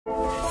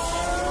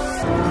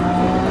Hey,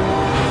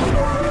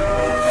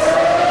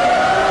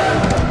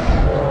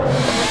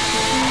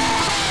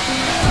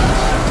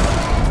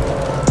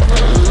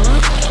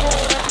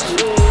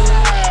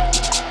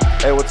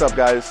 what's up,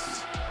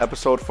 guys?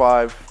 Episode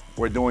 5.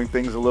 We're doing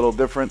things a little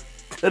different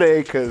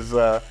today because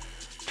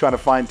trying to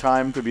find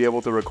time to be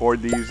able to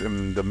record these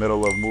in the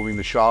middle of moving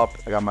the shop.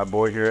 I got my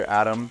boy here,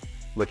 Adam.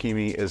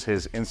 Lakimi is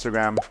his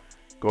Instagram.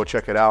 Go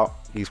check it out.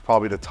 He's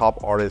probably the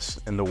top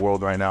artist in the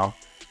world right now,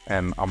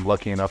 and I'm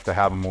lucky enough to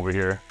have him over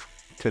here.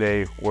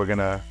 Today, we're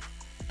gonna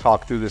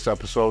talk through this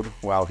episode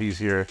while he's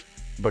here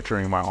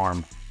butchering my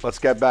arm. Let's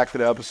get back to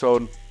the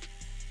episode.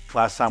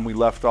 Last time we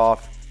left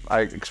off, I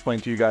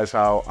explained to you guys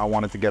how I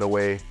wanted to get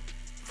away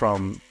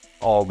from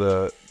all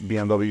the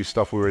BMW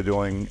stuff we were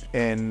doing.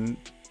 In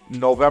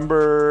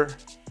November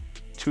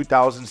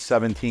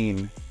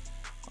 2017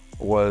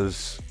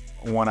 was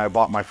when I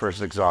bought my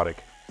first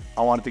exotic.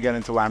 I wanted to get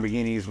into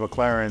Lamborghinis,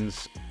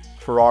 McLarens,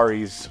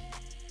 Ferraris.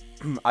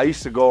 I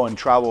used to go and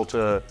travel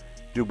to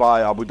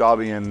Dubai, Abu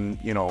Dhabi, and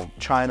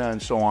China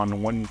and so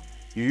on. When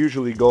you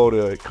usually go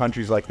to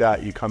countries like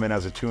that, you come in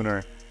as a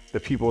tuner. The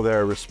people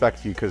there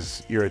respect you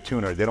because you're a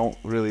tuner. They don't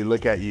really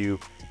look at you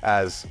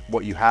as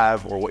what you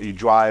have or what you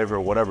drive or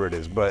whatever it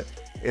is. But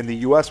in the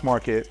US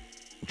market,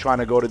 trying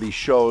to go to these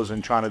shows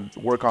and trying to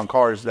work on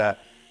cars that,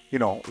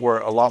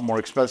 were a lot more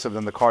expensive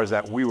than the cars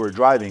that we were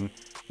driving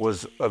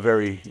was a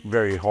very,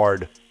 very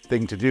hard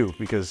thing to do,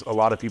 because a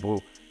lot of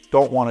people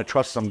don't want to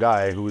trust some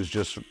guy who is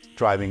just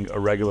driving a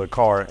regular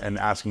car and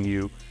asking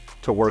you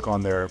to work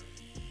on their,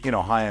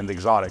 high-end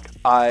exotic.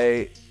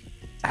 I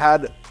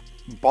had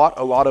bought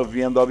a lot of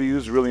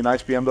BMWs, really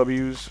nice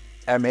BMWs,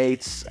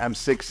 M8s,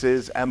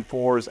 M6s,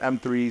 M4s,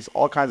 M3s,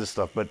 all kinds of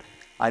stuff, but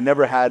I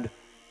never had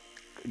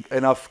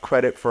enough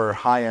credit for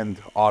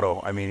high-end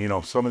auto. I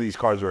mean, some of these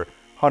cars were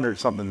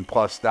 100-something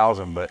plus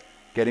thousand, but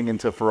getting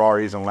into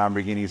Ferraris and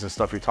Lamborghinis and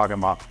stuff, you're talking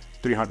about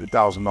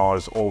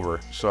 $300,000 over.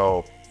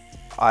 So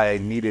I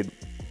needed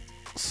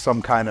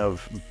some kind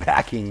of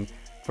backing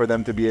for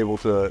them to be able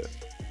to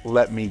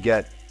let me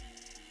get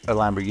a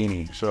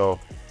Lamborghini. So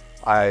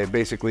I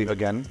basically,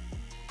 again,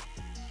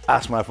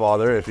 asked my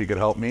father if he could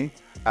help me.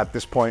 At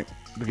this point,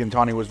 the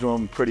Gintani was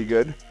doing pretty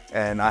good,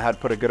 and I had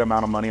put a good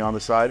amount of money on the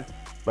side.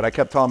 But I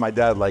kept telling my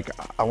dad,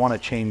 I want to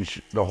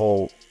change the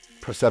whole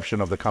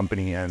perception of the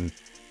company and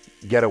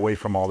get away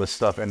from all this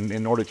stuff. And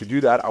in order to do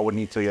that, I would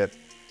need to get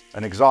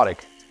an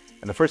exotic.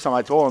 And the first time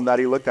I told him that,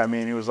 he looked at me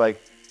and he was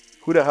like,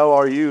 "Who the hell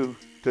are you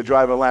to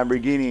drive a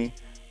Lamborghini?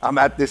 I'm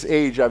at this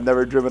age, I've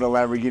never driven a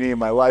Lamborghini in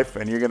my life,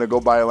 and you're going to go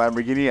buy a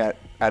Lamborghini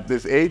at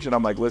this age?" And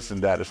I'm like,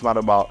 "Listen, Dad, it's not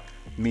about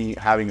me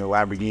having a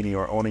Lamborghini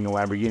or owning a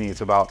Lamborghini.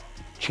 It's about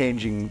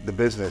changing the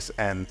business.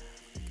 And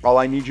all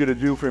I need you to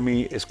do for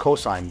me is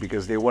co-sign,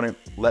 because they wouldn't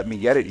let me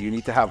get it. You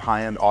need to have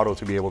high-end auto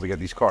to be able to get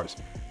these cars."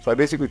 So I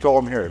basically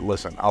told him, "Here,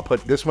 listen, I'll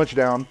put this much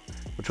down,"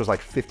 which was like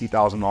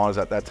 $50,000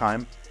 at that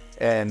time.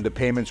 And the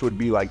payments would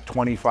be like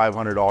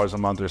 $2,500 a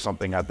month or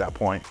something at that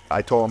point.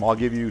 I told him, "I'll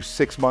give you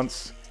 6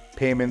 months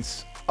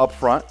payments up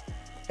front.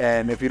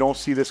 And if you don't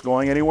see this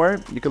going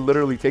anywhere, you could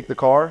literally take the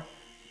car,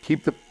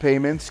 keep the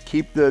payments,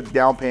 keep the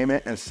down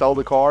payment, and sell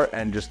the car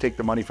and just take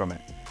the money from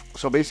it."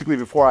 So basically,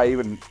 before I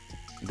even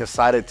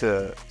decided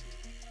to,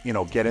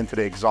 get into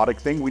the exotic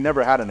thing, we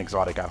never had an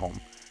exotic at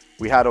home.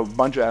 We had a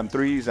bunch of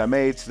M3s,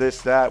 M8s,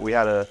 this, that. We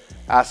had a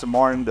Aston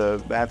Martin, the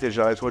Vantage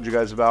that I told you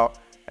guys about.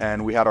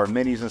 And we had our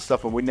minis and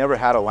stuff, but we never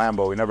had a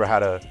Lambo. We never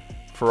had a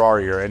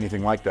Ferrari or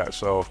anything like that.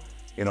 So,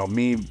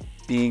 me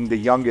being the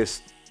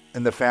youngest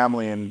in the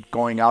family and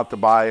going out to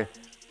buy,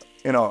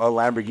 a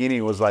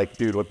Lamborghini was like,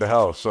 dude, what the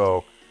hell?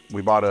 So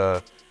we bought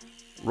a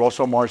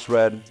Rosso Mars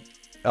Red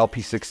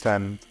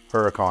LP610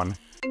 Huracan.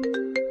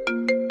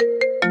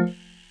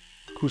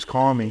 Who's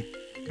calling me?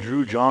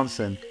 Drew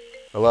Johnson.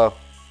 Hello.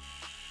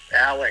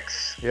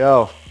 Alex.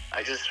 Yo.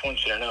 I just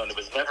want you to know there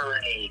was never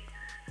any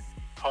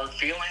hard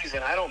feelings,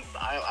 and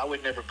I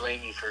would never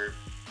blame you for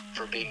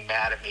being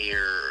mad at me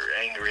or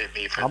angry at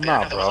me for I'm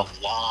that. not, bro.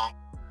 Long.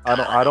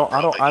 I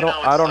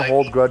don't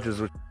hold grudges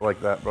with like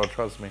that, bro.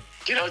 Trust me.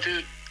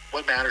 Dude,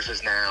 what matters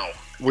is now.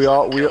 We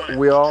all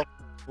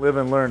live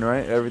and learn,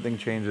 right? Everything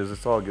changes.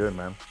 It's all good,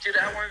 man. Dude,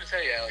 I wanted to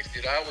tell you, Alex,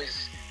 dude,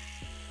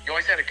 you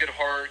always had a good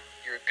heart.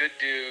 You're a good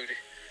dude.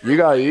 You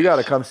got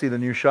to come see the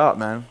new shop,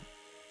 man.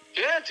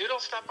 Yeah, dude, I'll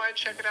stop by and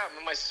check it out.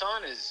 My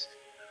son is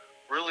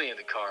really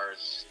into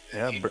cars.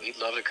 Yeah, he'd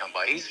love to come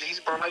by. He's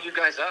brought you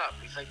guys up.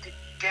 He's like,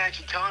 "Dad,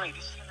 Gintani,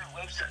 you see their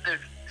website, their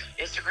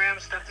Instagram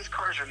stuff? These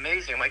cars are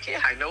amazing." I'm like,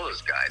 "Yeah, I know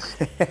those guys."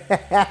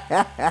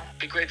 It'd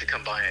be great to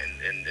come by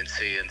and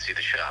see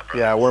the shop, bro.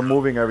 Yeah, we're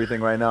moving everything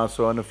right now,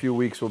 so in a few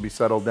weeks we'll be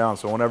settled down.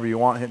 So whenever you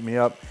want, hit me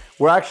up.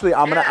 We're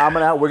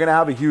gonna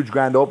have a huge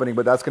grand opening,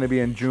 but that's gonna be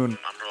in June.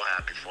 I'm real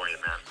happy for you,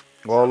 man.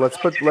 Well, let's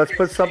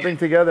put something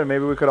together.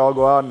 Maybe we could all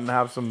go out and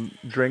have some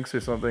drinks or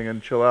something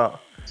and chill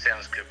out.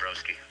 Sounds good,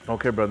 broski.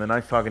 Okay, brother.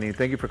 Nice talking to you.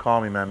 Thank you for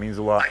calling me, man. It means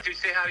a lot. I do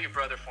say hi to your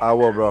brother for me. I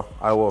will, bro.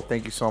 I will.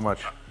 Thank you so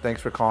much.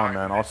 Thanks for calling,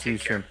 man. I'll see you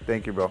soon.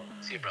 Thank you, bro.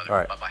 See you, brother. All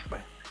right. Bye-bye.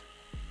 Bye.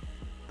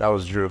 That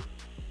was Drew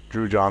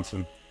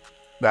Johnson.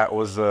 That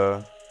was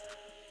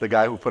the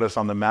guy who put us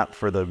on the map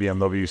for the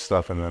BMW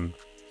stuff, and then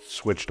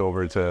switched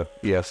over to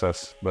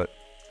ESS. But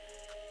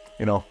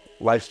you know,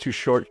 life's too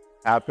short.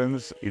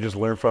 Happens. You just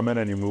learn from it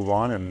and you move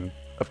on and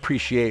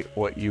appreciate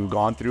what you've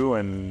gone through.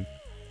 And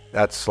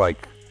that's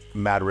like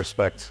mad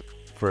respect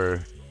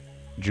for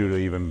Drew to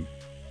even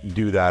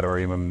do that or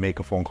even make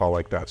a phone call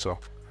like that. So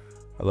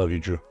I love you,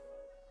 Drew.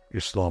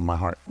 You're still in my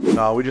heart.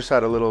 No, we just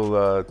had a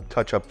little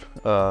touch-up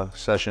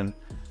session,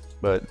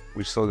 but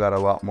we still got a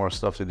lot more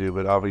stuff to do.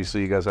 But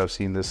obviously you guys have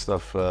seen this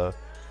stuff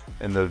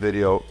in the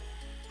video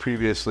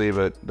previously,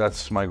 but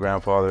that's my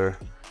grandfather.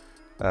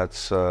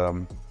 That's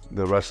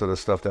the rest of the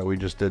stuff that we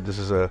just did. This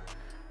is a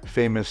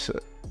famous,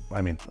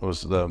 I mean, it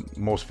was the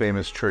most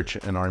famous church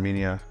in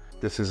Armenia.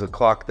 This is a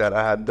clock that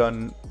I had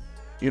done,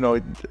 you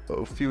know,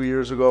 a few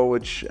years ago,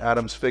 which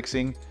Adam's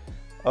fixing.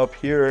 Up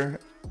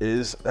here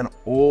is an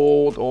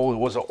old, it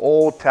was an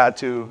old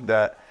tattoo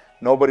that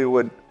nobody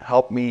would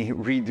help me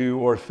redo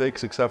or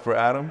fix except for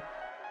Adam.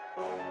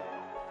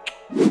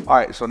 All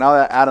right, so now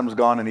that Adam's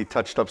gone and he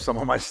touched up some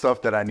of my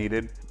stuff that I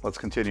needed, let's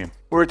continue.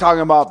 We were talking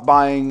about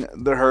buying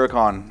the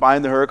Huracan.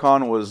 Buying the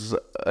Huracan was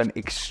an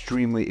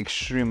extremely,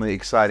 extremely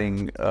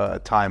exciting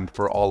time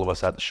for all of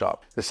us at the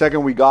shop. The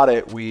second we got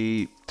it,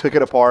 we took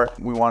it apart.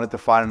 We wanted to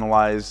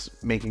finalize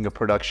making a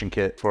production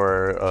kit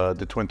for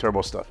the twin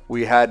turbo stuff.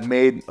 We had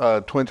made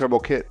a twin turbo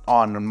kit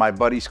on my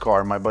buddy's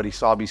car, my buddy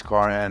Sabi's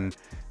car, and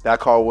that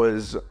car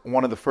was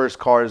one of the first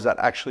cars that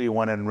actually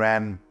went and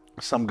ran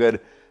some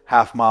good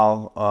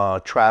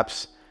half-mile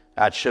traps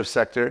at shift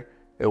sector.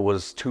 It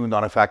was tuned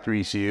on a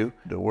factory ECU.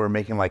 We're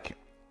making like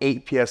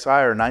 8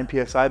 PSI or 9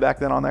 PSI back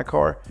then on that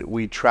car.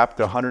 We trapped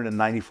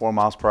 194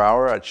 miles per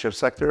hour at shift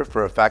sector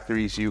for a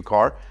factory ECU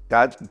car.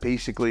 That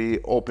basically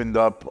opened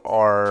up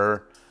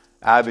our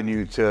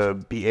avenue to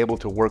be able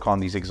to work on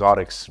these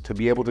exotics, to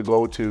be able to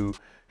go to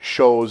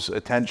shows,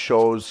 attend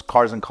shows,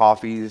 cars and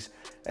coffees,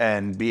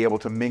 and be able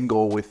to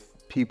mingle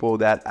with people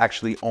that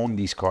actually own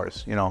these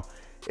cars. You know,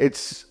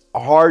 it's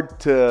hard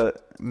to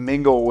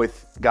mingle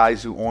with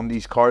guys who own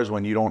these cars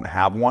when you don't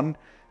have one,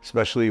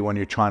 especially when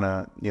you're trying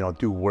to, you know,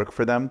 do work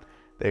for them.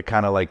 They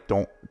kind of like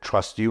don't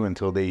trust you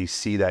until they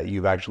see that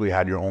you've actually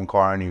had your own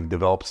car and you've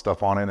developed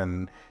stuff on it.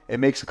 And it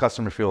makes the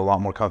customer feel a lot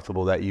more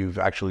comfortable that you've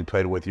actually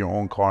played with your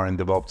own car and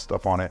developed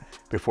stuff on it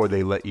before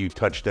they let you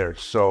touch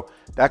theirs. So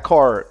that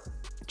car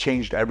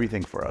changed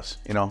everything for us.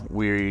 You know,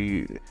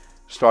 we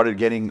started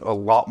getting a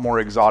lot more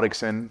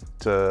exotics in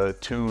to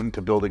tune,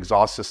 to build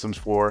exhaust systems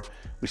for.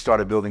 We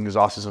started building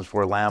exhaust systems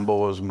for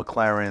Lambos,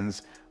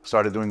 McLarens,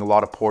 started doing a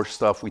lot of Porsche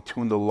stuff. We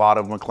tuned a lot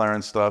of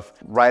McLaren stuff.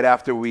 Right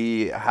after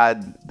we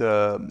had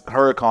the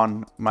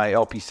Huracan, my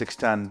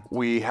LP610,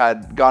 we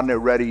had gotten it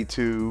ready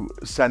to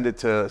send it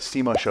to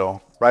SEMA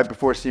show. Right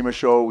before SEMA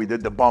show, we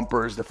did the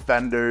bumpers, the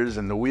fenders,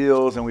 and the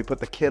wheels, and we put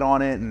the kit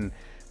on it, and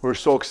we were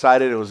so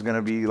excited it was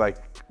gonna be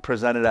like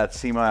presented at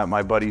SEMA at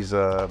my buddy's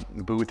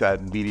booth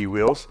at BD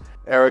Wheels.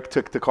 Eric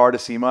took the car to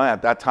SEMA.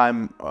 At that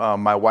time,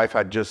 my wife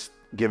had just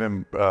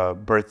given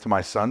birth to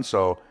my son,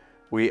 so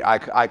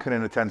I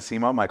couldn't attend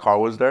SEMA. My car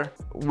was there.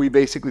 We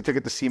basically took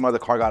it to SEMA. The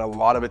car got a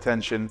lot of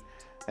attention,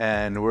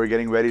 and we're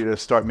getting ready to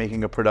start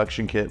making a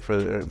production kit for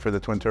the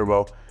twin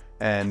turbo.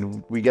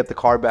 And we get the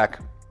car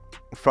back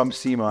from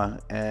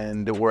SEMA,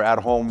 and we're at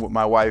home with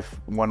my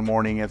wife one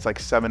morning. It's like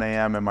 7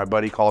 a.m. and my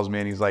buddy calls me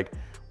and he's like,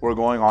 "We're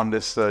going on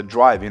this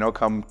drive, you know,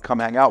 come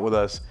hang out with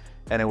us."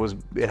 And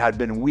it had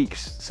been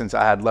weeks since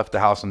I had left the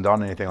house and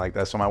done anything like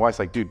that. So my wife's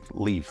like, "Dude,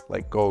 leave,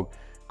 like go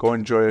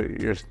enjoy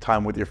your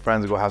time with your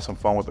friends, go have some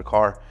fun with the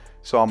car."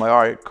 So I'm like, all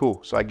right,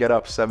 cool. So I get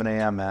up 7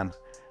 a.m., man,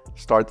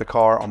 start the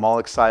car. I'm all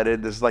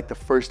excited. This is like the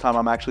first time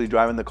I'm actually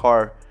driving the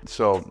car.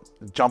 So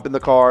jump in the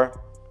car,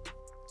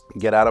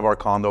 get out of our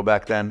condo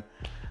back then,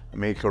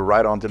 make a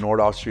right onto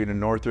Nordhoff Street in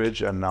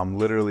Northridge. And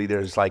literally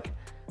there's like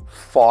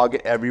fog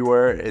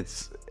everywhere.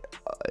 It's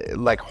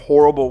like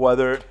horrible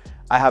weather.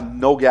 I have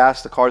no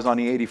gas. The car's on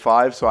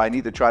E85, so I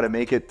need to try to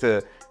make it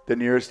to the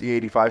nearest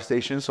E85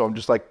 station. So I'm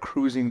just like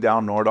cruising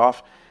down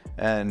Nordhoff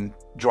and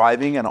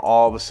driving, and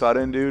all of a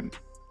sudden, dude,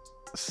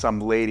 some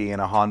lady in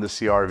a Honda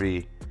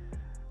CR-V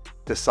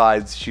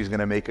decides she's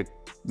gonna make a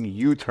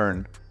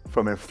U-turn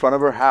from in front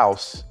of her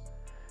house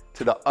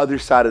to the other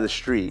side of the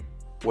street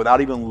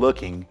without even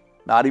looking,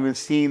 not even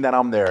seeing that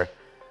I'm there.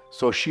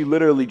 So she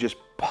literally just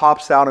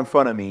pops out in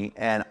front of me,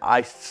 and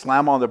I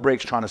slam on the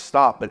brakes trying to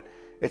stop, but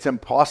it's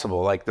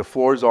impossible. Like the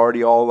floor's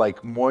already all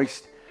like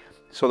moist.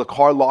 So the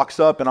car locks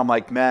up, and I'm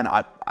like, man,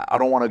 I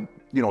don't want to,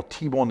 you know,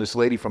 T-bone this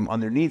lady from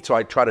underneath. So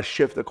I try to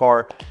shift the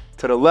car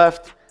to the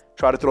left,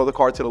 try to throw the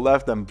car to the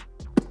left, and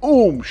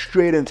boom,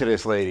 straight into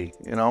this lady,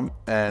 you know?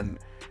 And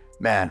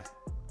man,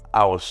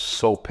 I was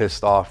so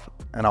pissed off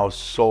and I was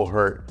so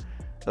hurt.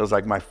 It was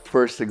like my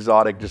first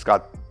exotic just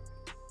got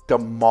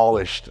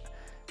demolished.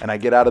 And I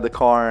get out of the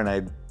car and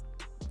I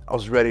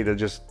was ready to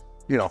just,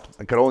 you know,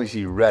 I could only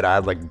see red. I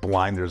had like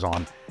blinders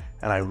on,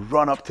 and I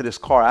run up to this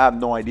car. I have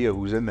no idea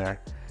who's in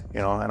there, you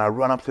know, and I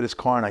run up to this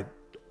car and I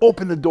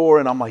open the door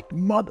and I'm like,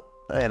 mother,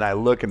 and I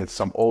look and it's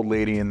some old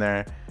lady in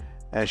there,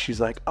 and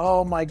she's like,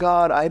 "Oh my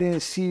God, I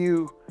didn't see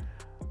you.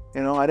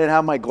 You know, I didn't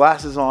have my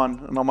glasses on,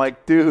 and I'm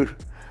like, dude,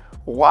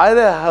 why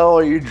the hell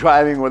are you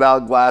driving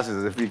without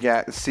glasses if you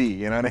can't see?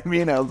 You know what I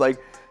mean? I was like,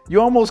 you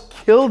almost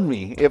killed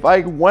me. If I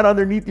went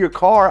underneath your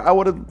car, I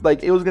would have,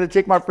 like, it was gonna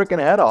take my freaking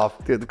head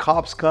off. Dude, the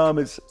cops come,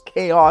 it's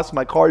chaos,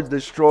 my car's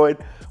destroyed.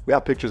 We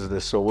have pictures of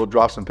this, so we'll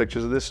drop some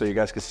pictures of this so you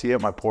guys can see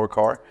it, my poor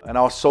car. And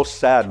I was so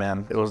sad,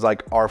 man. It was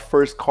like our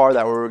first car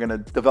that we were gonna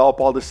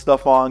develop all this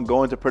stuff on,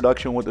 go into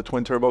production with the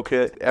twin turbo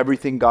kit.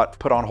 Everything got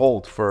put on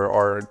hold for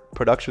our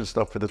production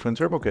stuff for the twin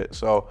turbo kit.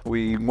 So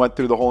we went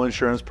through the whole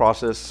insurance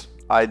process.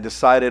 I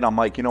decided, I'm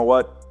like, you know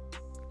what?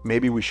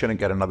 Maybe we shouldn't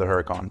get another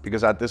Huracan,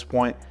 because at this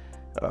point,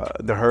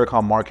 the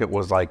Huracan market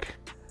was like,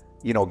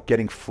 you know,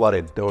 getting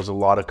flooded. There was a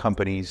lot of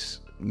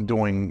companies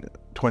doing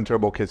twin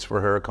turbo kits for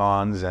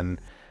Huracans,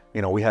 and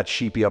you know, we had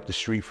Sheepy up the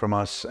street from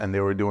us and they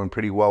were doing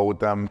pretty well with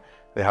them.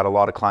 They had a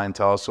lot of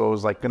clientele. So it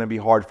was like going to be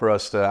hard for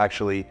us to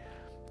actually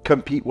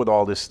compete with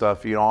all this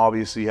stuff. You know,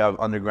 obviously you have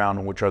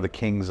Underground, which are the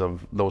kings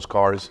of those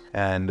cars.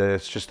 And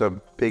it's just a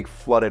big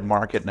flooded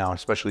market now,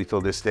 especially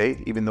till this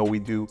day, even though we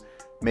do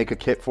make a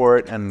kit for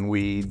it and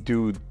we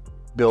do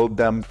build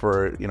them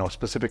for, you know,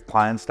 specific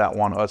clients that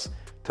want us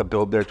to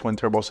build their twin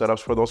turbo setups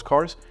for those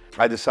cars.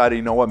 I decided,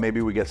 you know what,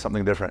 maybe we get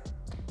something different.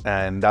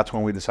 And that's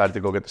when we decided to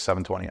go get the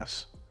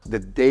 720S. The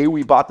day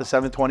we bought the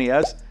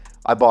 720S,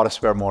 I bought a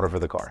spare motor for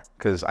the car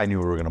because I knew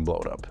we were going to blow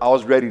it up. I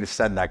was ready to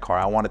send that car.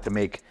 I wanted to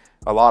make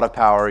a lot of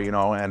power, you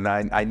know, and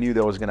I knew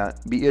there was going to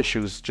be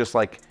issues, just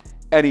like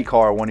any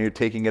car when you're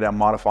taking it and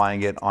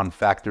modifying it on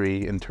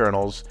factory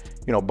internals,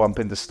 you know, bump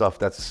into stuff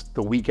that's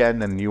the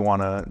weekend and you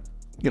want to,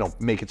 you know,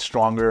 make it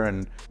stronger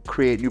and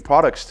create new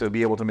products to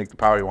be able to make the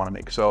power you want to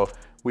make. So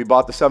we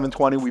bought the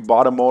 720, we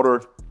bought a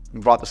motor, we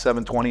brought the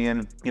 720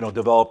 in, you know,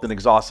 developed an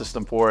exhaust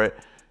system for it.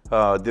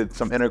 Did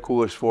some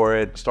intercoolers for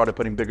it, started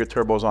putting bigger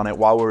turbos on it.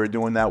 While we were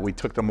doing that, we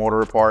took the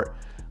motor apart,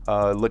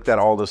 looked at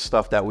all the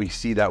stuff that we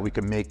see that we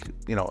could make,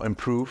 you know,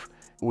 improve.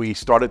 We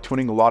started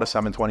tuning a lot of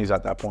 720s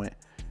at that point,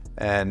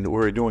 and we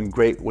were doing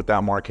great with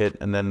that market.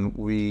 And then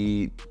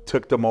we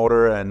took the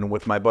motor, and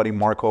with my buddy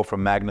Marco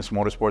from Magnus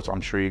Motorsports,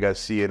 I'm sure you guys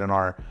see it in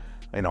our,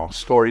 you know,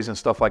 stories and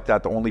stuff like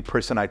that. The only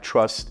person I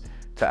trust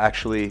to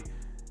actually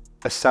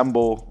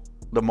assemble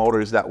the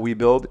motors that we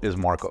build is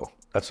Marco.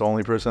 That's the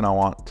only person I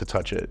want to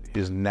touch it.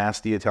 His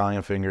nasty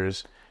Italian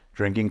fingers,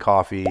 drinking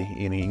coffee,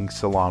 eating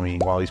salami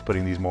while he's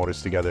putting these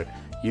motors together.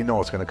 You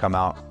know it's gonna come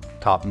out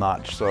top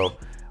notch. So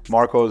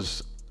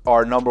Marco's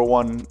our number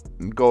one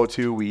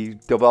go-to. We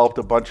developed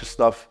a bunch of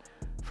stuff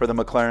for the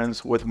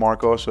McLarens with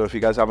Marco. So if you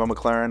guys have a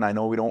McLaren, I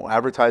know we don't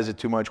advertise it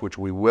too much, which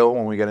we will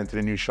when we get into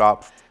the new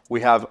shop.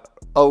 We have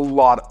a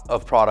lot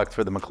of product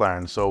for the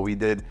McLaren. So we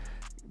did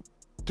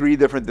 3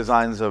 different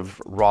designs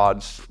of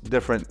rods,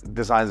 different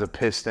designs of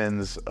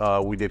pistons.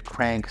 We did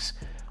cranks.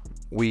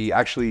 We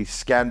actually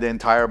scanned the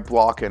entire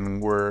block,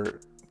 and we're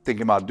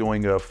thinking about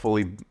doing a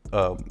fully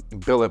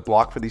billet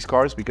block for these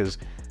cars, because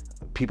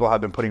people have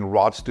been putting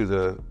rods through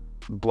the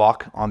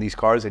block on these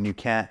cars, and you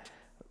can't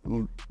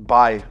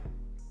buy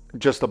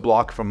just a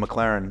block from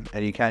McLaren,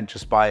 and you can't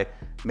just buy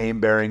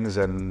main bearings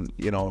and,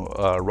 you know,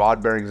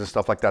 rod bearings and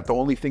stuff like that. The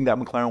only thing that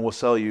McLaren will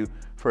sell you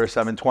for a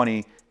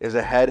 720 is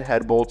a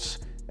head bolts,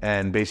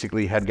 and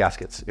basically head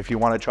gaskets. If you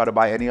want to try to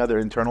buy any other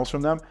internals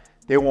from them,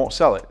 they won't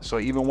sell it. So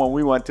even when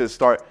we went to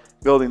start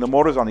building the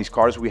motors on these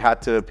cars, we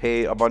had to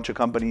pay a bunch of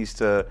companies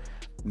to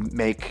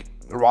make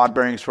rod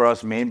bearings for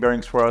us, main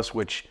bearings for us,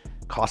 which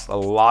cost a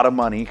lot of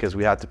money because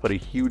we had to put a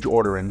huge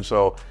order in.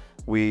 So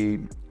we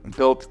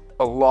built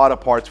a lot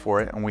of parts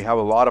for it, and we have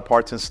a lot of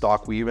parts in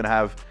stock. We even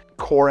have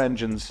core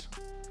engines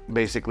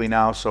basically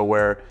now, so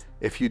where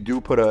if you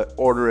do put an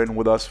order in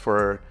with us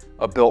for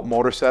a built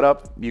motor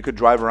setup, you could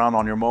drive around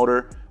on your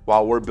motor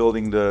while we're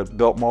building the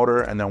built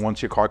motor, and then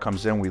once your car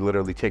comes in, we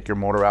literally take your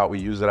motor out, we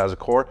use it as a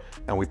core,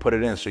 and we put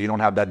it in, so you don't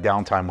have that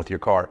downtime with your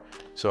car.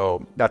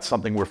 So that's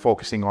something we're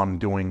focusing on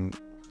doing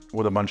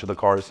with a bunch of the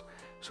cars.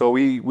 So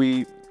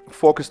we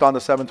focused on the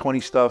 720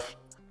 stuff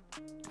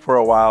for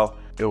a while.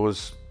 It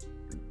was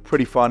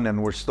pretty fun,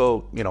 and we're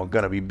still, you know,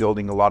 gonna be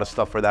building a lot of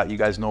stuff for that. You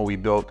guys know we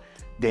built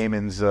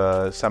Damon's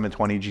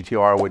 720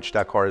 GTR, which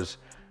that car is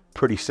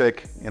pretty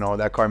sick. You know,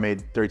 that car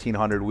made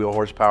 1,300 wheel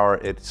horsepower.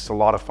 It's a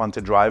lot of fun to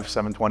drive.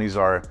 720s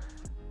are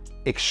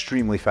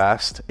extremely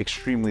fast,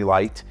 extremely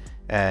light,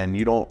 and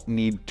you don't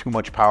need too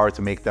much power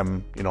to make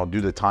them, you know,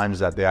 do the times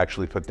that they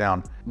actually put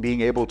down.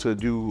 Being able to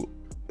do,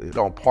 you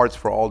know, parts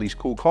for all these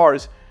cool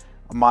cars,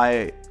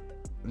 my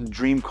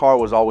dream car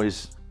was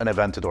always an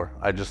Aventador.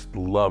 I just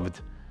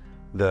loved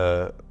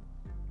the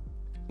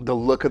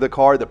look of the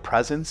car, the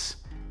presence.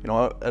 You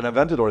know, an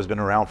Aventador has been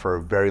around for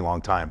a very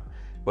long time.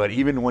 But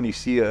even when you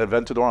see an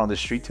Aventador on the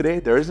street today,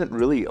 there isn't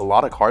really a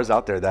lot of cars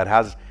out there that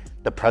has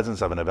the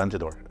presence of an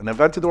Aventador. An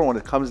Aventador, when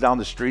it comes down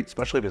the street,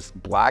 especially if it's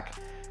black,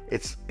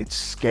 it's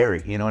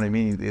scary, you know what I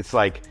mean? It's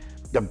like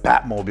the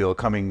Batmobile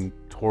coming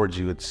towards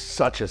you. It's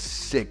such a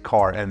sick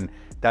car. And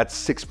that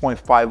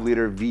 6.5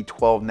 liter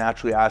V12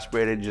 naturally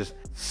aspirated, just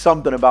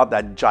something about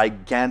that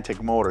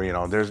gigantic motor, you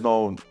know, there's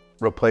no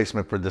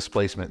replacement for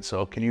displacement.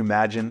 So can you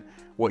imagine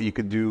what you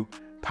could do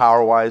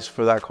power-wise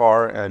for that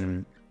car?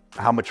 And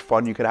how much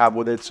fun you could have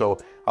with it. So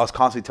I was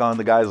constantly telling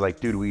the guys like,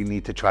 dude, we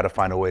need to try to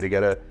find a way to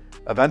get a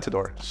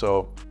Aventador.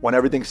 So when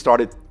everything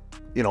started,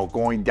 you know,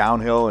 going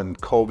downhill and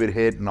COVID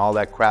hit and all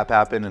that crap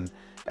happened and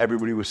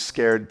everybody was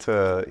scared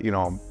to, you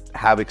know,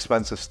 have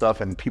expensive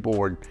stuff and people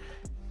were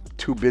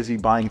too busy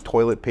buying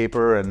toilet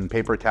paper and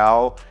paper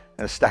towel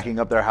and stacking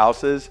up their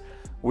houses,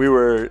 we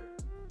were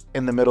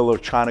in the middle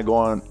of trying to go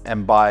on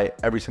and buy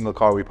every single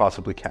car we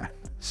possibly can.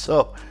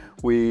 So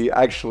we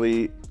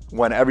actually,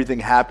 when everything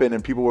happened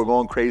and people were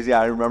going crazy,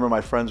 I remember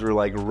my friends were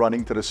like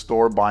running to the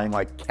store, buying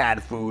like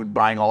cat food,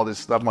 buying all this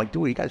stuff. I'm like,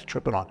 dude, what are you guys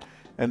tripping on?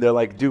 And they're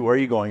like, dude, where are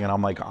you going? And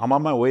I'm like, I'm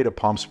on my way to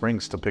Palm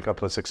Springs to pick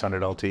up a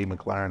 600 LT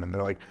McLaren. And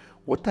they're like,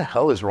 what the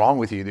hell is wrong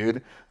with you,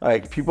 dude?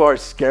 Like, people are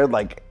scared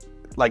like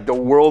the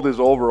world is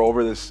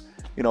over this,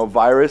 you know,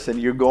 virus,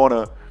 and you're going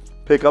to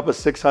pick up a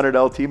 600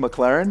 LT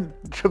McLaren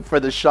for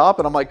the shop.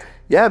 And I'm like,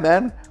 yeah,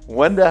 man,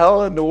 when the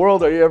hell in the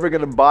world are you ever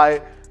going to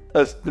buy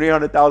a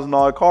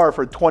 $300,000 car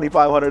for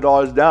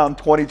 $2,500 down,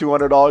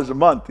 $2,200 a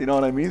month? You know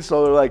what I mean?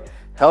 So they're like,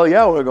 hell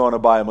yeah, we're going to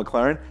buy a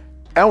McLaren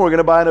and we're going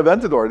to buy an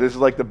Aventador. This is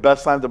like the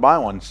best time to buy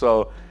one.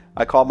 So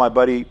I called my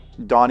buddy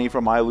Donnie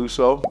from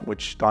Iluso,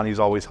 which Donnie's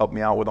always helped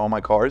me out with all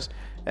my cars.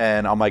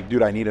 And I'm like,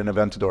 dude, I need an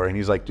Aventador. And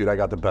he's like, dude, I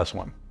got the best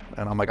one.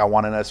 And I'm like, I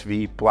want an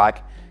SV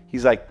black.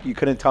 He's like, you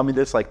couldn't tell me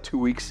this like 2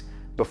 weeks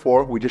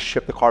before? We just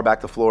shipped the car back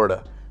to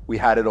Florida. We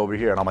had it over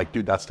here. And I'm like,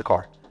 dude, that's the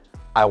car.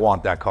 I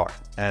want that car.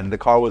 And the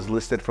car was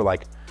listed for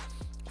like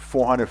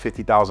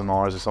 $450,000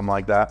 or something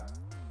like that,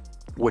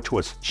 which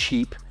was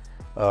cheap.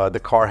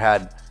 The car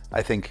had,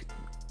 I think,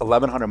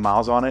 1,100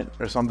 miles on it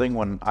or something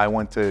when I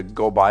went to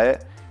go buy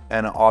it.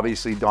 And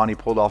obviously Donnie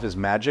pulled off his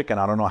magic, and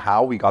I don't know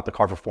how we got the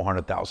car for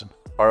 $400,000.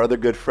 Our other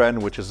good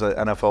friend, which is an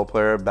NFL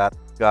player, bad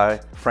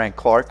guy, Frank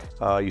Clark,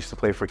 used to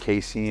play for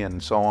Casey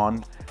and so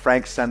on.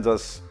 Frank sends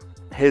us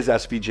his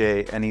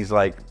SVJ and he's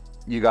like,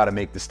 you got to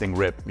make this thing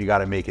rip. You got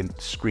to make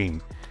it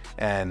scream.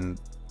 And,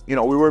 you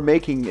know, we were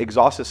making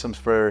exhaust systems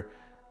for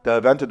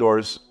the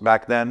Aventadors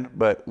back then,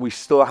 but we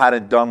still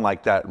hadn't done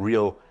like that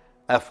real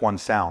F1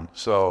 sound.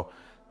 So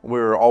we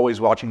were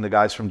always watching the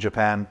guys from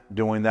Japan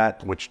doing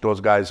that, which those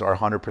guys are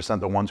 100%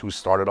 the ones who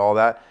started all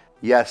that.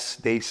 Yes,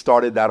 they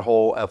started that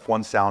whole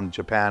F1 sound.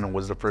 Japan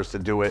was the first to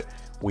do it.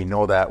 We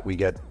know that. We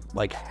get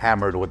like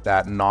hammered with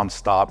that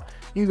nonstop.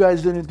 You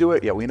guys didn't do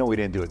it? Yeah, we know we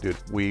didn't do it, dude.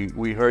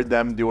 We heard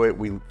them do it.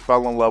 We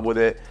fell in love with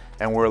it.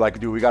 And we're like,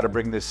 dude, we got to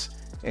bring this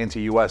into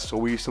US. So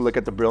we used to look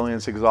at the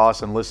Brilliance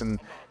exhaust and listen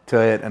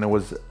to it, and it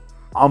was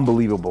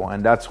unbelievable.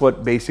 And that's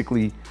what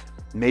basically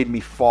made me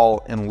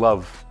fall in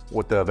love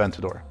with the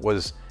Aventador,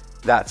 was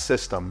that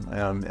system.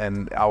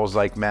 And I was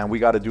like, man, we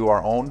got to do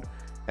our own,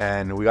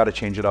 and we got to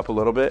change it up a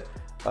little bit.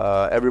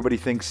 Everybody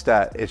thinks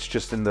that it's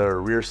just in the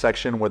rear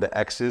section where the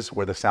X is,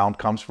 where the sound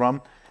comes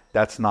from.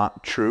 That's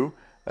not true.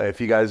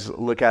 If you guys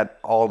look at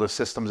all the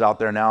systems out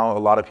there now, a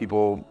lot of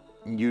people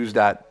use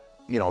that,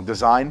 you know,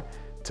 design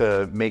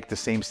to make the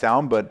same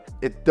sound, but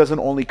it doesn't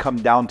only come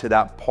down to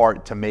that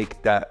part to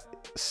make that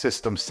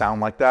system sound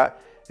like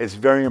that. It's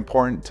very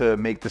important to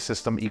make the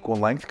system equal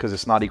length, because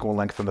it's not equal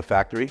length from the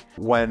factory.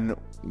 When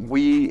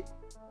we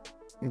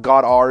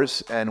got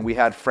ours and we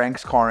had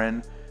Frank's car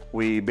in,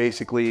 we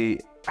basically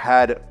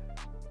had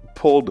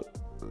pulled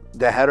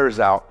the headers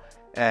out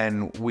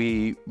and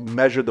we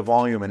measured the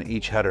volume in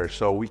each header.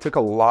 So we took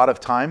a lot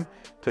of time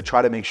to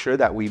try to make sure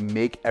that we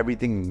make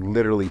everything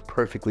literally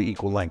perfectly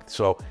equal length.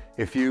 So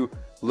if you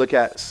look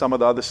at some of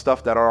the other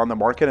stuff that are on the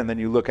market and then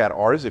you look at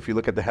ours, if you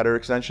look at the header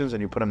extensions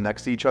and you put them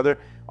next to each other,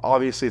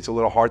 obviously it's a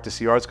little hard to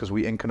see ours because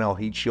we Inconel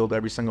heat shield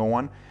every single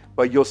one,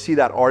 but you'll see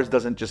that ours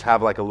doesn't just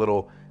have like a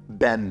little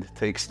bend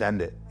to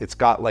extend it. It's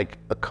got like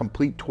a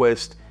complete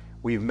twist.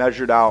 We've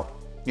measured out,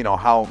 you know,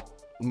 how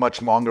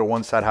much longer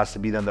one side has to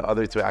be than the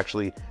other to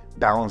actually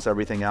balance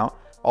everything out.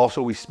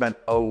 Also, we spent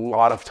a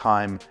lot of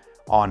time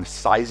on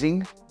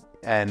sizing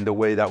and the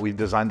way that we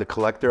designed the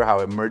collector, how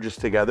it merges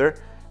together.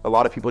 A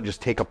lot of people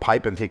just take a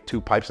pipe and take two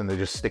pipes and they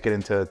just stick it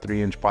into a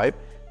 3-inch pipe.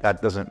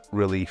 That doesn't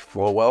really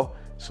flow well.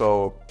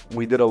 So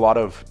we did a lot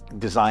of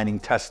designing,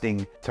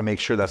 testing to make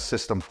sure that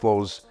system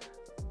flows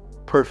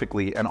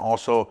perfectly, and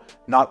also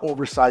not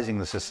oversizing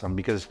the system,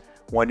 because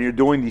when you're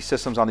doing these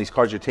systems on these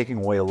cars, you're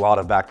taking away a lot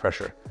of back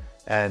pressure.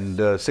 And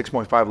the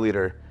 6.5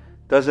 liter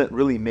doesn't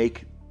really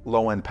make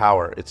low end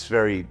power. It's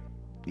very,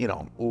 you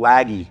know,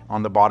 laggy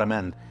on the bottom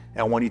end.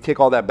 And when you take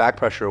all that back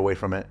pressure away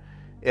from it,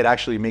 it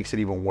actually makes it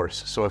even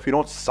worse. So if you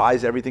don't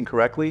size everything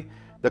correctly,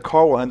 the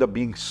car will end up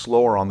being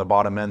slower on the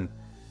bottom end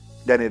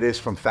than it is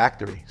from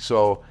factory.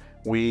 So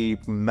we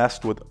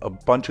messed with a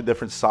bunch of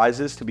different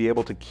sizes to be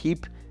able to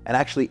keep and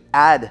actually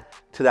add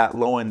to that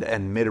low end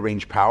and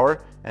mid-range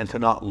power and to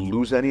not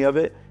lose any of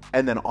it.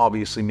 And then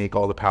obviously make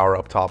all the power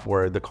up top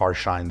where the car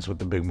shines with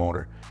the big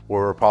motor.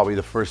 We're probably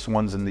the first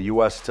ones in the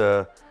US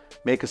to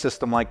make a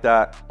system like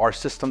that. Our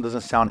system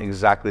doesn't sound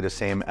exactly the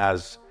same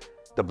as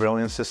the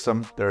Brilliance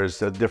system.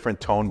 There's a different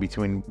tone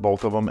between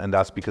both of them, and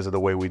that's because of the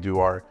way we do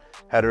our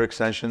header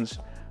extensions.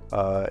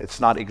 It's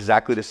not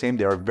exactly the same.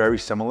 They are very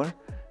similar,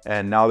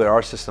 and now there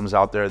are systems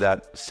out there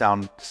that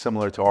sound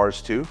similar to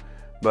ours too,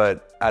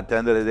 but at the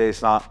end of the day,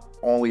 it's not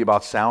only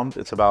about sound.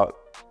 It's about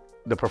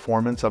the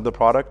performance of the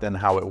product and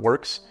how it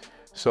works.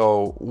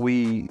 So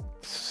we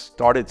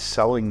started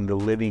selling the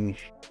living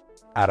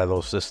out of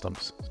those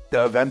systems.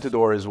 The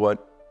Aventador is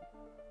what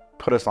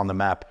put us on the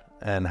map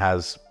and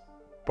has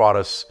brought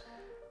us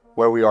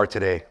where we are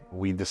today.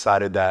 We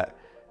decided that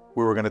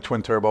we were going to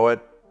twin turbo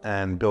it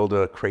and build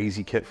a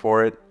crazy kit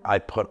for it. I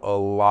put a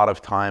lot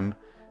of time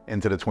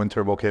into the twin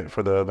turbo kit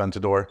for the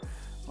Aventador.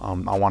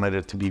 I wanted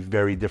it to be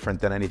very different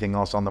than anything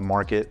else on the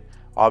market.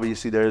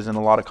 Obviously, there isn't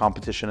a lot of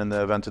competition in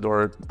the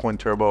Aventador twin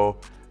turbo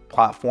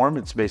platform.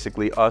 It's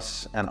basically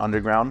us and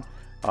Underground.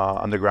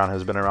 Underground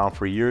has been around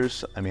for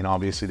years. I mean,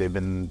 obviously they've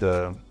been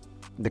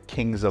the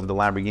kings of the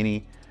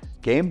Lamborghini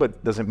game,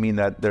 but doesn't mean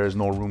that there's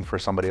no room for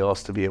somebody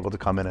else to be able to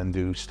come in and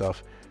do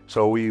stuff.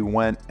 So we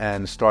went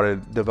and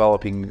started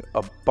developing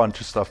a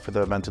bunch of stuff for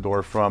the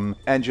Aventador, from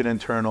engine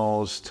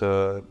internals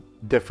to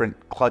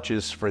different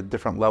clutches for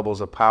different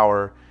levels of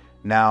power.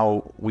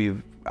 Now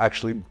we've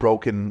actually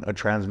broken a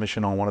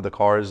transmission on one of the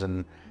cars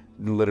and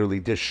literally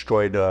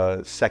destroyed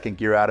a second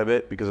gear out of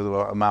it because of the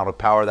amount of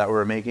power that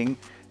we're making.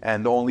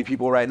 And the only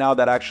people right now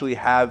that actually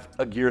have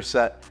a gear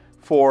set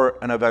for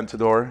an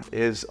Aventador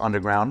is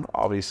Underground.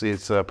 Obviously,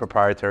 it's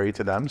proprietary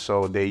to them,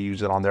 so they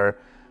use it on their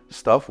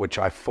stuff, which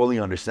I fully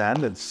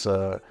understand. It's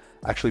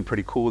actually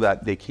pretty cool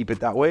that they keep it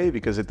that way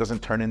because it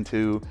doesn't turn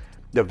into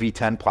the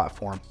V10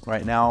 platform.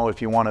 Right now,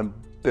 if you want to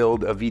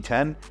build a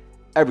V10,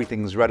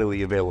 everything's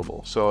readily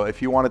available. So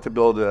if you wanted to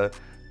build a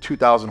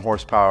 2,000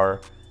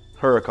 horsepower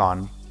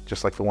Huracan,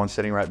 just like the one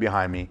sitting right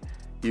behind me,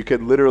 you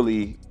could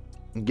literally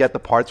get the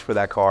parts for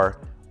that car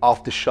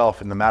off the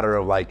shelf in the matter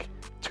of like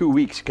 2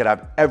 weeks. You could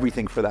have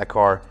everything for that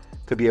car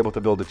to be able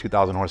to build a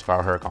 2,000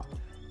 horsepower Huracan.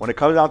 When it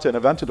comes down to an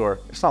Aventador,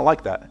 it's not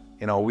like that.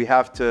 You know, we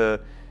have to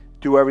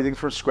do everything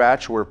from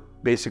scratch. We're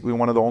basically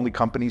one of the only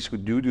companies who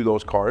do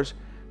those cars.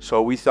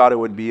 So we thought it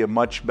would be a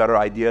much better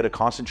idea to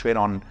concentrate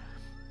on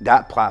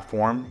that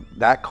platform,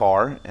 that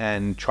car,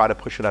 and try to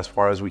push it as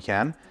far as we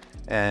can.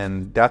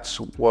 And that's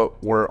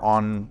what we're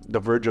on the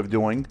verge of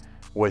doing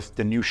with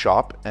the new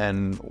shop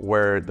and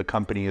where the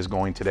company is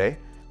going today.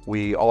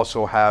 We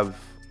also have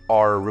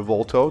our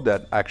Revolto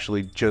that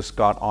actually just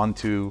got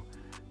onto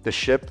the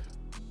ship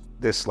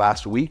this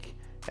last week,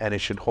 and it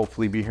should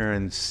hopefully be here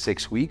in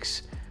 6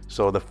 weeks.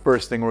 So the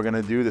first thing we're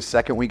gonna do the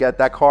second we get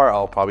that car,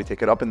 I'll probably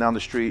take it up and down the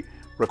street,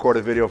 record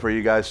a video for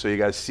you guys so you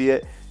guys see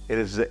it. It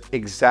is the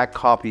exact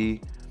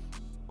copy,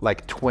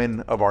 like twin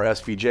of our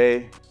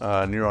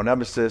SVJ, Nero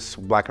Nemesis,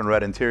 black and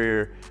red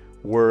interior.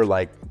 We're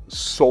like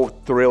so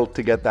thrilled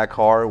to get that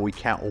car. We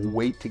can't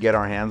wait to get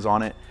our hands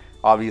on it.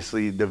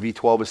 Obviously the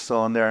V12 is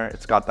still in there.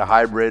 It's got the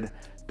hybrid,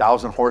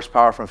 1,000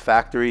 horsepower from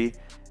factory.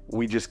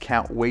 We just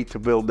can't wait to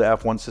build the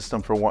F1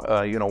 system for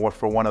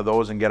for one of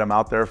those and get them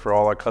out there for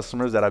all our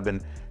customers that have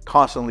been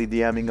constantly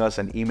DMing us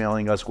and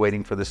emailing us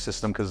waiting for this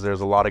system, because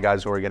there's a lot of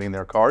guys who are getting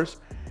their cars.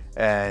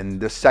 And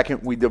the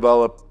second we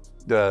develop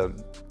the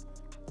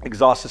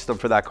exhaust system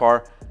for that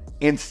car,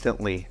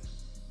 instantly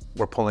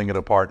we're pulling it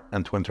apart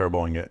and twin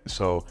turboing it.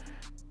 So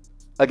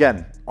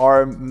again,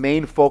 our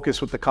main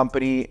focus with the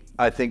company,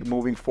 I think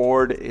moving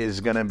forward,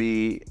 is going to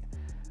be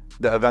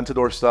the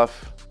Aventador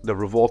stuff, the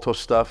Revolto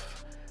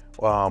stuff.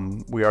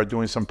 We are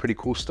doing some pretty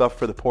cool stuff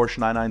for the Porsche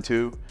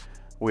 992.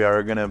 We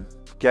are going to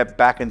get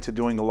back into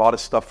doing a lot of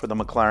stuff for the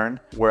McLaren.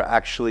 We're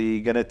actually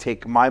going to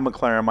take my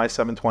McLaren, my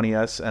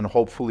 720S, and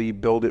hopefully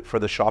build it for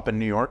the shop in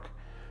New York.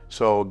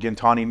 So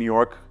Gintani, New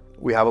York,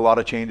 we have a lot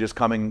of changes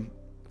coming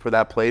for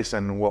that place,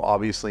 and we'll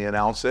obviously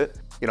announce it.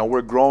 You know,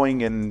 we're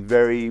growing in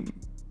very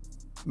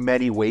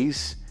many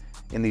ways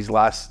in these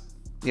last,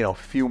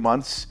 few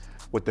months,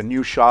 with the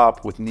new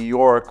shop, with New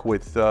York,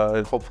 with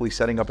hopefully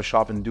setting up a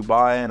shop in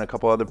Dubai and a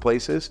couple other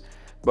places.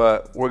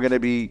 But we're going to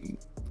be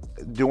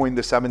doing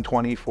the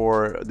 720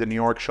 for the New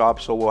York shop.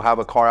 So we'll have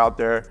a car out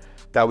there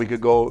that we could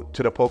go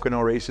to the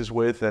Pocono races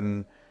with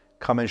and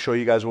come and show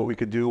you guys what we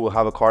could do. We'll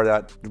have a car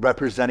that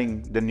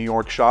representing the New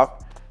York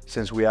shop,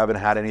 since we haven't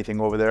had anything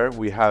over there.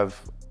 We have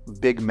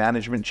big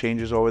management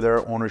changes over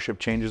there, ownership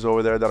changes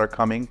over there that are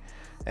coming.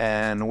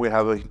 And we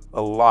have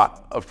a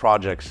lot of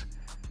projects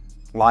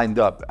lined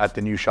up at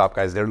the new shop,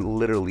 guys. They're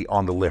literally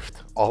on the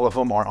lift. All of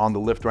them are on the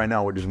lift right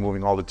now. We're just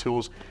moving all the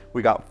tools.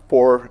 We got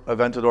 4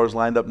 Aventadors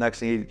lined up next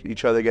to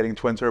each other getting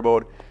twin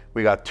turboed.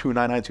 We got 2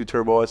 992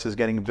 Turbo S's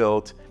getting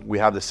built. We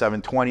have the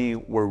 720.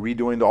 We're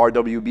redoing the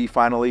RWB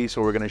finally,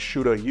 so we're gonna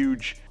shoot a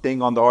huge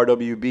thing on the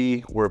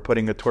RWB. We're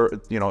putting a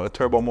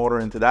turbo motor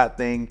into that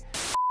thing.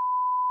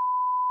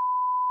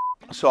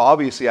 So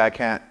obviously I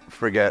can't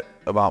forget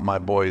about my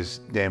boys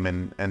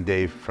Damon and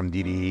Dave from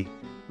DDE.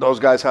 Those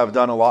guys have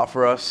done a lot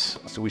for us.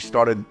 So we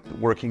started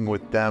working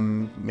with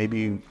them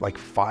maybe like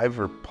 5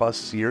 or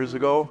plus years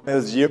ago. It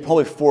was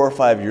probably 4 or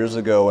 5 years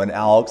ago, and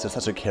Alex is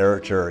such a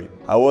character.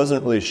 I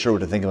wasn't really sure what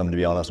to think of him, to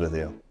be honest with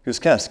you. He was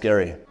kind of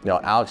scary.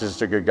 Alex is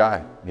just a good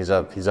guy. He's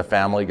a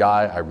family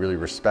guy. I really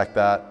respect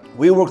that.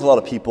 We work with a lot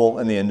of people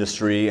in the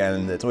industry,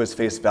 and it's always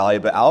face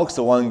value, but Alex,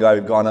 the one guy,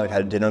 we've gone out,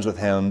 had dinners with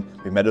him,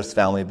 we've met his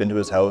family, been to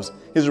his house.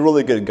 He's a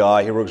really good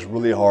guy. He works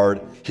really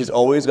hard. He's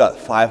always got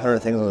 500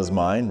 things on his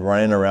mind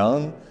running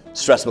around.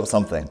 stressed about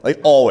something, like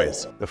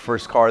always. The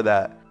first car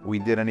that we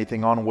did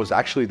anything on was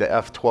actually the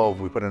F12.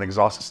 We put an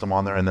exhaust system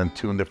on there and then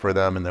tuned it for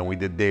them. And then we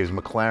did Dave's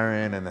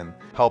McLaren and then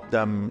helped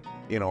them,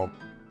 you know,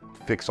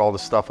 fix all the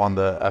stuff on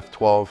the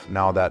F12.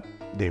 Now that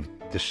they've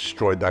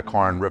destroyed that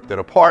car and ripped it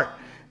apart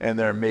and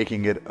they're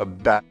making it a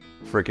bad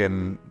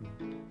freaking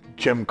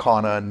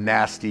Gymkhana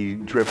nasty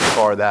drift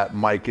car that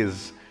Mike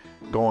is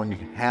going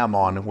ham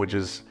on, which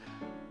is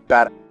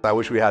bad. I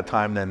wish we had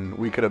time, then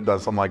we could have done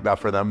something like that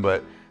for them,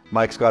 but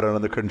Mike's got it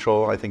under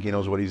control. I think he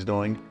knows what he's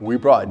doing. We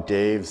brought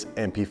Dave's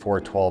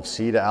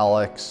MP412C to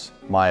Alex,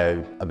 my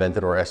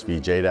Aventador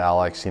SVJ to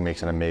Alex. He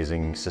makes an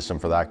amazing system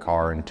for that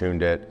car and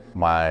tuned it.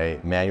 My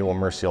manual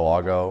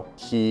Murcielago,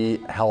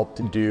 he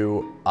helped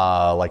do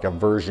like a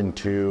version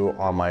 2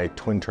 on my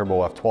twin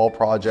turbo F12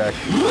 project.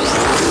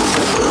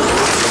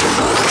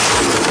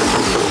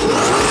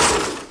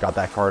 Got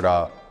that car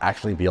to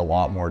actually be a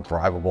lot more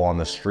drivable on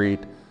the street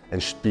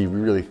and should be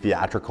really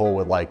theatrical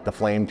with like the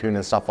flame tune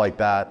and stuff like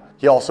that.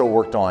 He also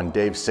worked on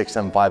Dave's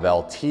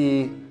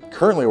 6M5LT,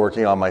 currently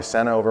working on my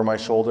Senna over my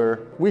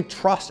shoulder. We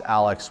trust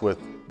Alex with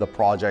the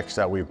projects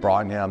that we've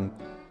brought him.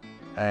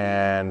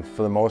 And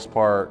for the most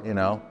part, you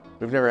know,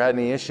 we've never had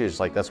any issues.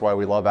 Like, that's why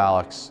we love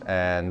Alex,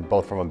 and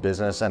both from a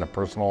business and a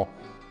personal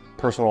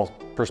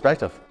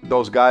perspective.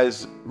 Those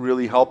guys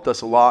really helped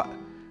us a lot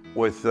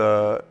with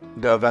the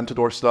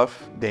Aventador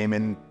stuff.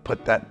 Damon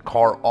put that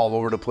car all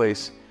over the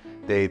place.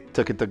 They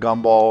took it to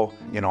Gumball,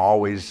 you know,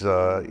 always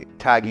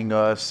tagging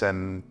us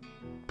and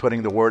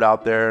putting the word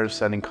out there,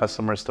 sending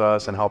customers to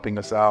us and helping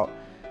us out.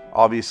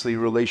 Obviously,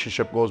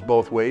 relationship goes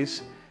both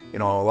ways. You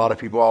know, a lot of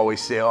people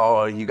always say,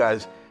 oh, you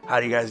guys,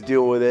 how do you guys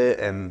deal with it?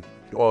 And,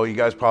 well, you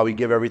guys probably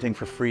give everything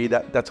for free.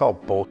 That's all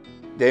bull.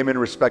 Damon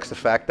respects the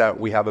fact that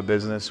we have a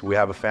business, we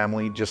have a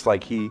family, just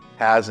like he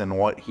has and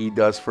what he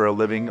does for a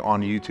living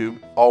on YouTube.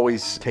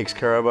 Always takes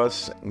care of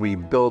us. We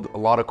build a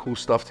lot of cool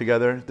stuff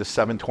together. The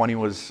 720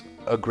 was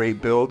a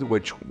great build,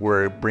 which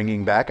we're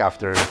bringing back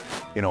after,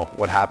 you know,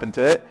 what happened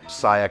to it.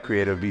 Saya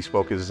Creative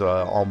Bespoke is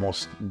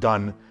almost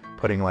done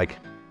putting like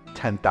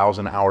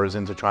 10,000 hours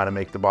into trying to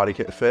make the body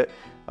kit fit.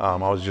 I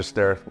was just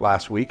there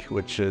last week,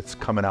 which it's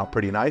coming out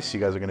pretty nice. You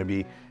guys are going to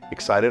be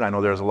excited. I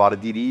know there's a lot of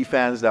DDE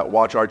fans that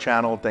watch our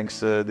channel thanks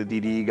to the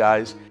DDE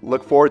guys.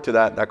 Look forward to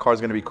that. That car's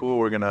going to be cool.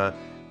 We're going to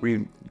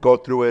go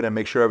through it and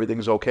make sure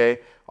everything's okay.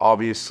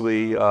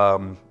 Obviously,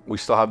 we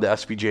still have the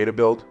SVJ to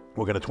build.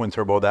 We're going to twin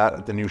turbo that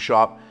at the new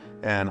shop.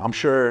 And I'm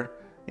sure,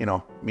 you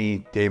know,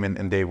 me, Damon,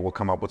 and Dave will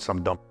come up with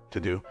some dumb to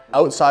do.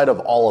 Outside of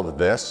all of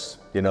this,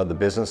 you know, the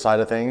business side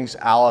of things,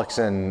 Alex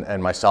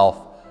and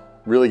myself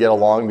really get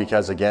along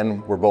because,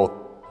 again, we're both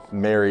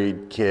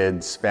married,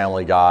 kids,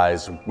 family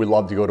guys. We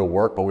love to go to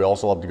work, but we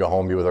also love to go home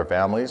and be with our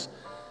families.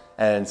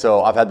 And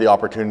so I've had the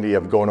opportunity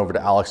of going over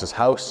to Alex's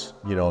house,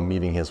 you know,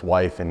 meeting his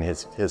wife and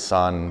his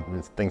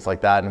son, things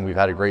like that. And we've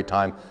had a great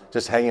time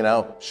just hanging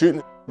out,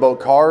 shooting about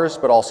cars,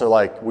 but also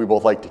like we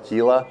both like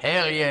tequila.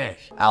 Hell yes.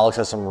 Alex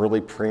has some really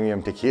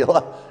premium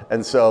tequila.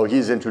 And so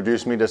he's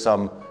introduced me to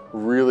some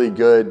really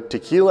good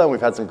tequila and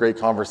we've had some great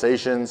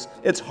conversations.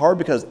 It's hard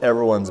because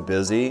everyone's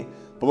busy,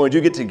 but when we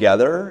do get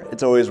together,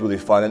 it's always really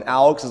fun. And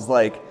Alex is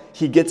like,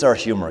 he gets our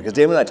humor, because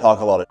Damon and I talk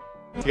a lot.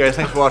 Hey guys,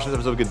 thanks for watching this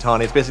episode of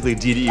Gintani. It's basically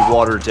DDE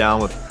watered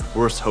down with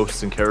worse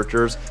hosts and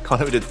characters.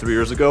 Content we did 3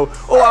 years ago.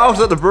 Oh, Alex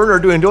is at the burner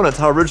doing donuts,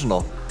 how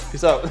original.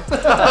 Peace out.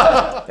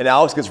 And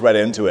Alex gets right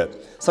into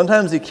it.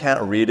 Sometimes he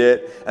can't read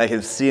it, and I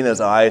can see in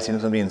his eyes, he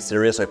knows I'm being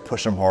serious, so I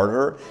push him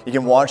harder. You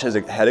can watch his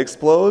head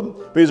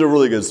explode, but he's a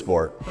really good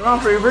sport. Put it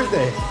on for your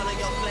birthday.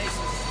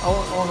 I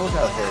want to look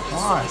at it. Come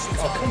on.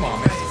 Oh, come on,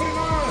 man. Put it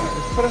on.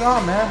 Just put it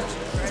on, man.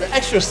 It's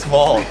extra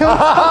small. Come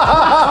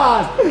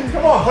on, put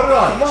it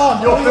on. Come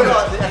on, You'll put it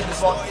on the extra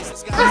small.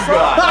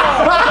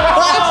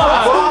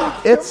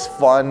 It's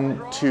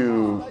fun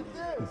to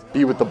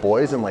be with the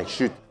boys and like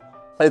shoot.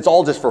 It's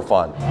all just for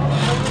fun.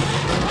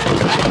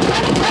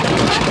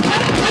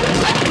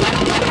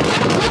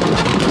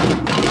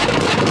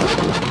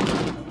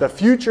 The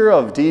future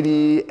of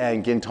DD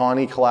and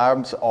Gintani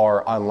collabs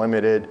are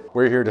unlimited.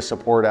 We're here to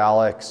support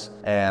Alex,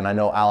 and I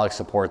know Alex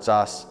supports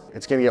us.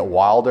 It's gonna get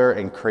wilder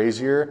and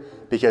crazier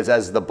because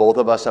as the both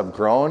of us have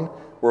grown,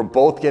 we're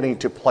both getting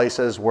to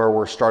places where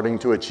we're starting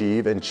to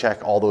achieve and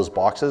check all those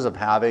boxes of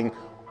having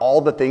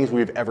all the things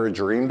we've ever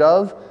dreamed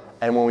of.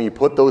 And when we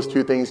put those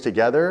two things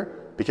together,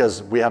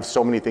 because we have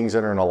so many things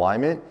that are in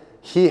alignment,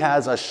 he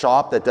has a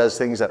shop that does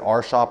things that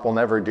our shop will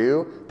never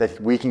do, that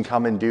we can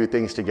come and do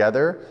things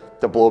together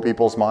to blow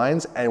people's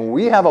minds. And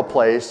we have a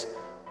place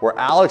where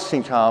Alex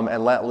can come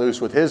and let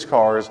loose with his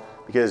cars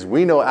because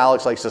we know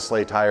Alex likes to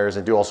slay tires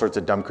and do all sorts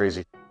of dumb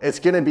crazy. It's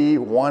gonna be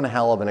one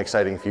hell of an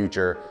exciting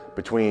future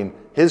between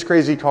his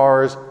crazy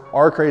cars,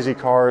 our crazy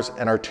cars,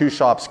 and our two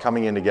shops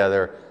coming in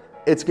together.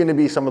 It's gonna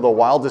be some of the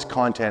wildest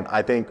content.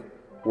 I think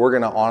we're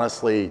gonna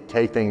honestly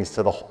take things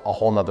to a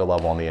whole nother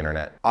level on the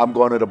internet. I'm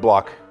going to the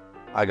block.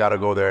 I gotta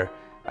go there.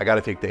 I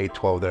gotta take the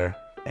 812 there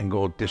and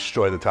go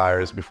destroy the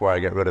tires before I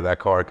get rid of that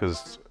car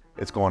because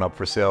it's going up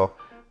for sale.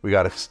 We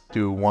gotta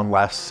do one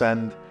last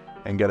send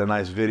and get a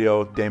nice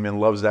video. Damon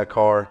loves that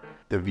car.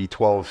 the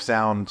V12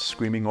 sound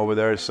screaming over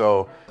there.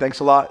 So thanks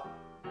a lot,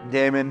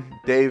 Damon,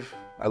 Dave.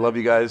 I love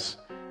you guys.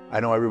 I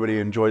know everybody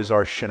enjoys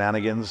our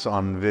shenanigans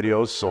on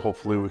videos, so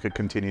hopefully we could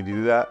continue to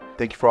do that.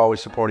 Thank you for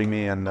always supporting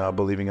me and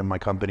believing in my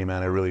company,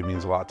 man. It really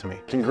means a lot to me.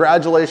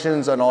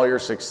 Congratulations on all your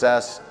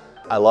success.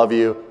 I love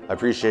you. I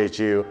appreciate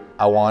you.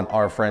 I want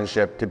our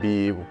friendship to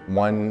be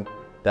one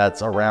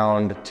that's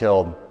around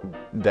till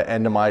the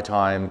end of my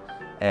time.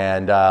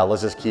 And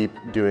let's just keep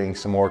doing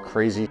some more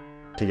crazy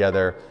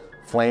together.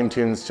 Flame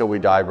tunes till we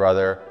die,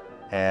 brother.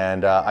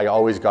 And I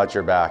always got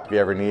your back. If you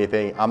ever need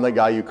anything, I'm the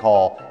guy you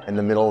call in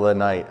the middle of the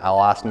night.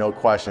 I'll ask no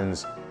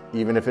questions,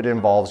 even if it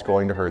involves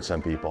going to hurt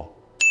some people.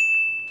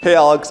 Hey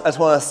Alex, I just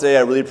want to say I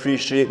really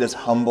appreciate this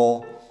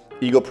humble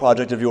ego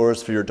project of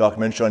yours for your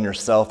documentary on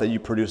yourself that you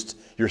produced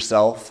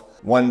yourself.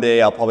 One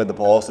day I'll probably have the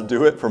balls to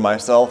do it for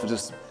myself.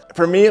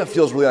 For me, it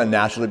feels really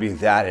unnatural to be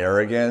that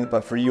arrogant,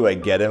 but for you, I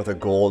get it with the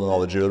gold and all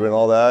the jewelry and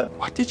all that.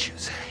 What did you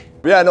say?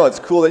 But yeah, no, it's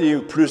cool that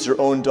you produce your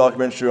own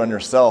documentary on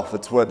yourself.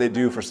 It's what they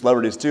do for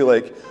celebrities too.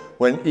 Like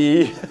when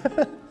yeah,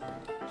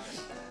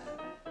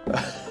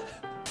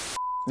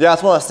 I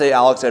just want to say,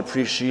 Alex, I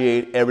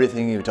appreciate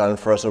everything you've done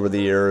for us over the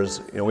years.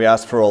 You know, we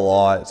asked for a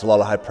lot. It's a lot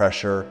of high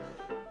pressure.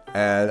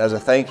 And as a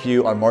thank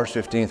you, on March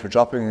 15th, we're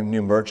dropping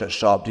new merch at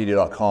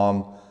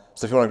shopdd.com.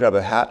 So if you want to grab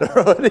a hat or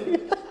a hoodie.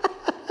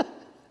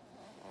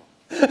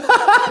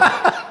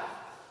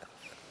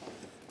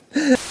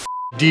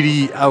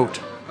 DD out.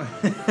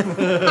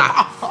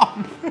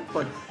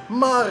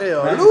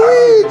 Mario,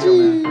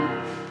 Luigi!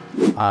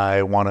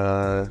 I want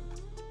to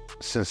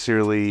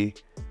sincerely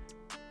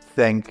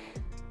thank,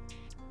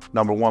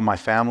 number one, my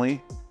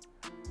family,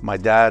 my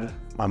dad,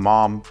 my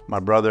mom, my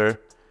brother,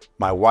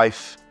 my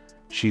wife.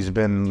 She's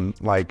been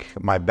like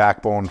my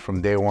backbone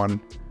from day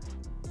one,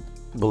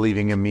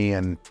 believing in me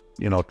and,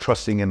 you know,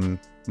 trusting in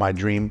my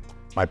dream.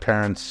 My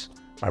parents,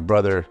 my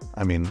brother,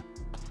 I mean,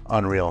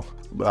 unreal.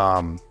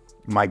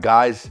 My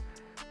guys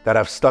that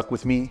have stuck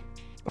with me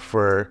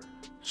for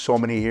so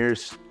many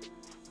years.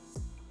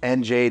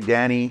 NJ,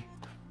 Danny,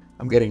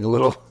 I'm getting a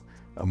little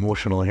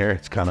emotional here.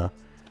 It's kind of,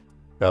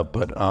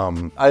 but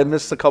I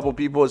missed a couple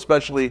people,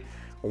 especially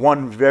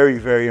one very,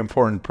 very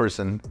important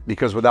person,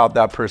 because without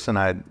that person,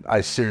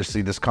 I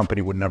seriously, this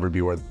company would never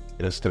be where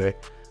it is today.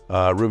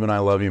 Ruben, I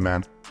love you,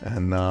 man.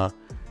 And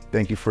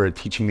thank you for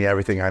teaching me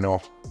everything I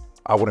know.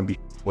 I wouldn't be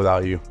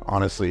without you,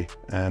 honestly.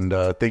 And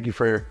thank you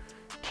for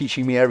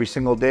teaching me every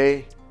single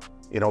day,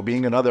 you know,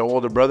 being another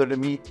older brother to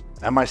me.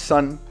 And my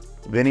son,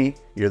 Vinny,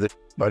 you're the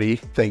buddy.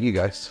 Thank you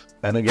guys.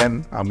 And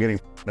again, I'm getting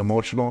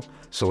emotional,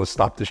 so let's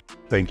stop this.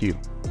 Thank you.